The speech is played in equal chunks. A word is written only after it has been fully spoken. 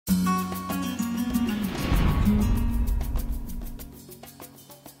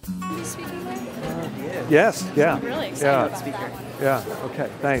Yes, yeah. I'm really excited about speaker. Yeah, okay,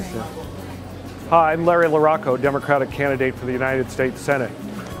 thanks. Yeah. Hi, I'm Larry LaRocco, Democratic candidate for the United States Senate.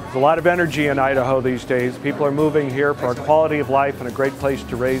 There's a lot of energy in Idaho these days. People are moving here for a quality of life and a great place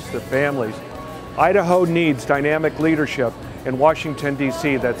to raise their families. Idaho needs dynamic leadership in Washington,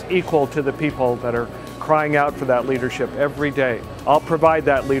 D.C. that's equal to the people that are crying out for that leadership every day. I'll provide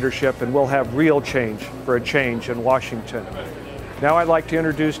that leadership and we'll have real change for a change in Washington. Now I'd like to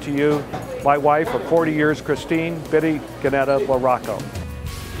introduce to you my wife of 40 years, Christine Biddy Ganetta LaRocco.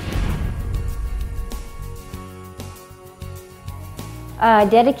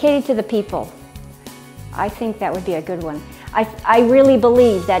 Dedicated to the people. I think that would be a good one. I really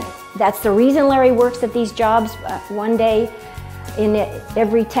believe that that's the reason Larry works at these jobs one day in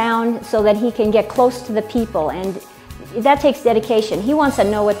every town, so that he can get close to the people, and that takes dedication. He wants to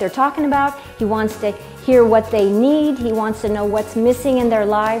know what they're talking about. He wants to hear what they need. He wants to know what's missing in their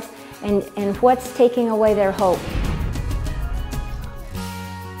lives and what's taking away their hope.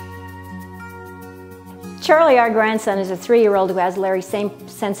 Charlie, our grandson, is a 3-year-old who has Larry's same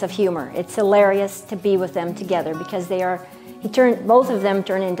sense of humor. It's hilarious to be with them together because both of them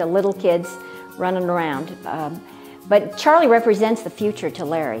turn into little kids running around. But Charlie represents the future to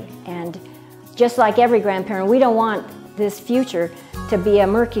Larry, and just like every grandparent, we don't want this future to be a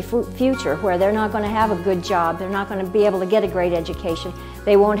murky future where they're not going to have a good job, they're not going to be able to get a great education,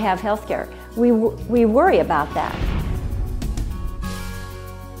 they won't have health care. We worry about that.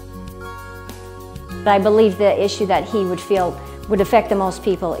 But I believe the issue that he would feel would affect the most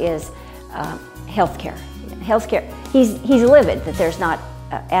people is health care. He's livid that there's not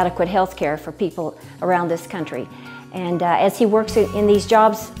adequate health care for people around this country. And as he works in these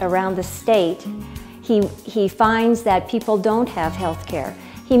jobs around the state, he finds that people don't have health care.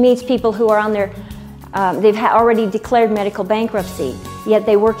 He meets people who are on their, they've already declared medical bankruptcy, yet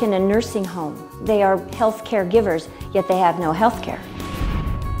they work in a nursing home. They are health care givers, yet they have no health care.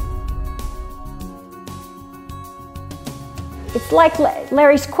 It's like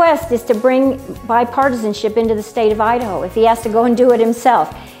Larry's quest is to bring bipartisanship into the state of Idaho. If he has to go and do it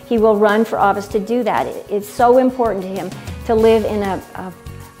himself, he will run for office to do that. It's so important to him to live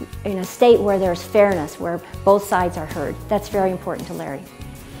in a state where there's fairness, where both sides are heard. That's very important to Larry.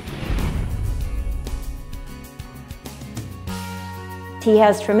 He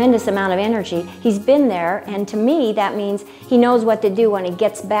has a tremendous amount of energy. He's been there, and to me that means he knows what to do when he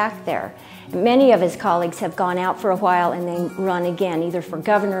gets back there. Many of his colleagues have gone out for a while and then run again, either for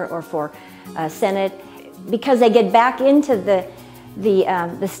governor or for Senate, because they get back into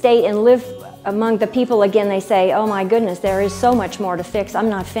the state and live among the people again. They say, oh my goodness, there is so much more to fix. I'm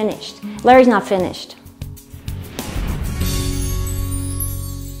not finished. Larry's not finished.